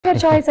your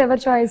choice, ever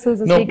choice?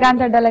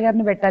 Srikanth Addala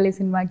గారిని పెట్టాలి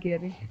సినిమాకి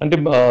అని. అంటే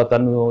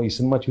తను ఈ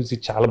సినిమా చూసి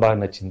చాలా బాగా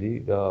నచ్చింది.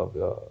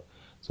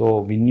 So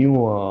we new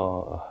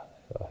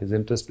his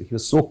interest. He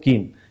was so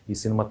keen ఈ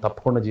సినిమా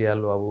తప్పకుండా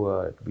చేయాలి బాబు,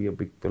 it be a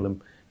big film,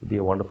 it be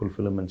a wonderful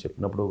film అని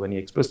చెప్పినప్పుడు when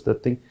you express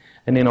that thing,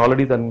 and నేను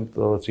ఆల్రెడీ తను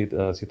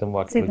సీతం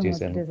వాక్లో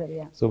చేశాను.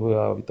 So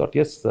we thought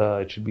yes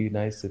it should be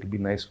nice, it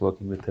be nice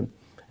working with him.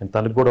 And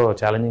తనకు కూడా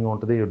challenging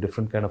ఉంటుంది,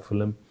 different kind of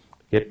film,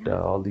 get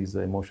all these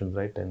emotions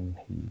right. And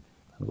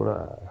కూడా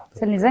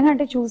అసలు నిజంగా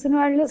అంటే చూసిన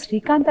వాళ్ళు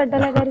శ్రీకాంత్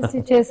అడ్డాల గారు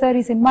చేశారు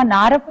ఈ సినిమా,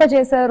 నారప్ప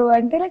చేశారు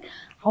అంటే like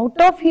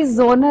out of his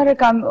genre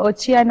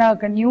వచ్చి ఆయన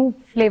ఒక న్యూ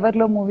ఫ్లేవర్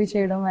లో మూవీ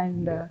చేయడం.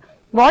 And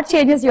what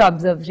changes you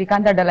observe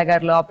Srikanth Addala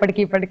గారిలో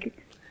అప్పటికి ఇప్పటికి?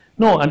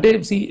 నో అంటే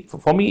C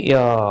for me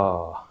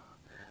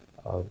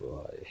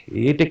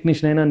A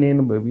technician అయినా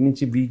నేను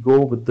నుంచి we go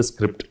with the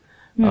script,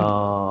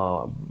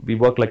 we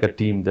work like a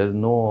team, there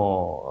is know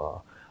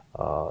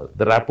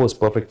the rapport is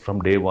perfect from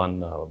day one.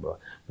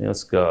 మేము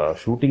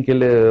షూటింగ్కి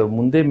వెళ్ళే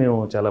ముందే మేము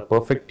చాలా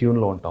పర్ఫెక్ట్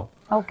ట్యూన్లో ఉంటాం.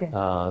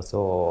 So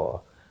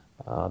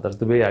that's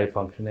the way I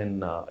function,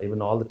 and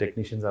even all the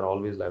technicians are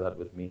always like that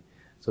with me.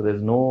 So there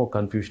is no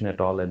confusion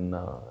at all,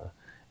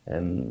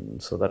 and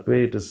so that way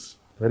it is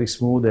very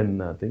smooth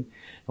and thing.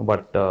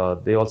 But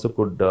they also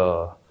could,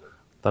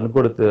 తనకు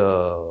కూడా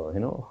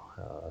you know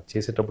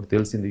చేసేటప్పుడు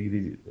తెలిసింది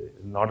ఇది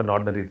not an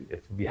ordinary,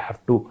 we have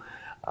to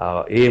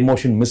A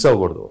emotion miss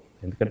అవ్వకూడదు.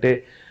 ఎందుకంటే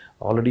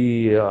already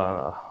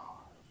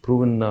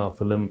proven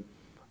film,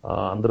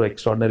 అందరూ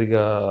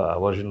ఎక్స్ట్రాడినరీగా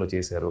వర్షన్లో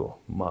చేశారు.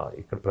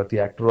 ఇక్కడ ప్రతి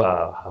యాక్టర్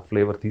ఆ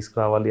ఫ్లేవర్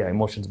తీసుకురావాలి, ఆ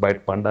ఎమోషన్స్ బయట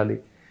పండాలి.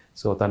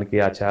 సో తనకి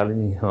ఆ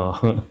ఛాలెంజ్,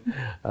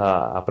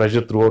 ఆ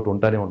ప్రెషర్ త్రూ అవుట్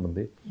ఉంటానే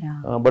ఉంటుంది.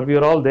 But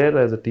we are all there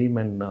as a team,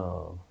 and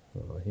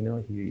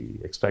he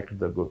extracted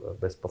the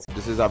best performance.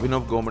 This is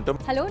Abhinav Gomatam.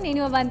 Hello,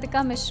 Nenu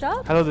Avantika Mishra.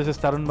 Hello, this is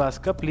Tarun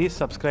Bhaskar. Please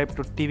subscribe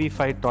to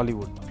TV5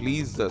 Tollywood.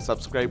 Please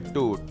subscribe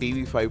to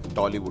TV5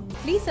 Tollywood.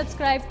 Please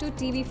subscribe to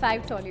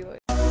TV5 Tollywood.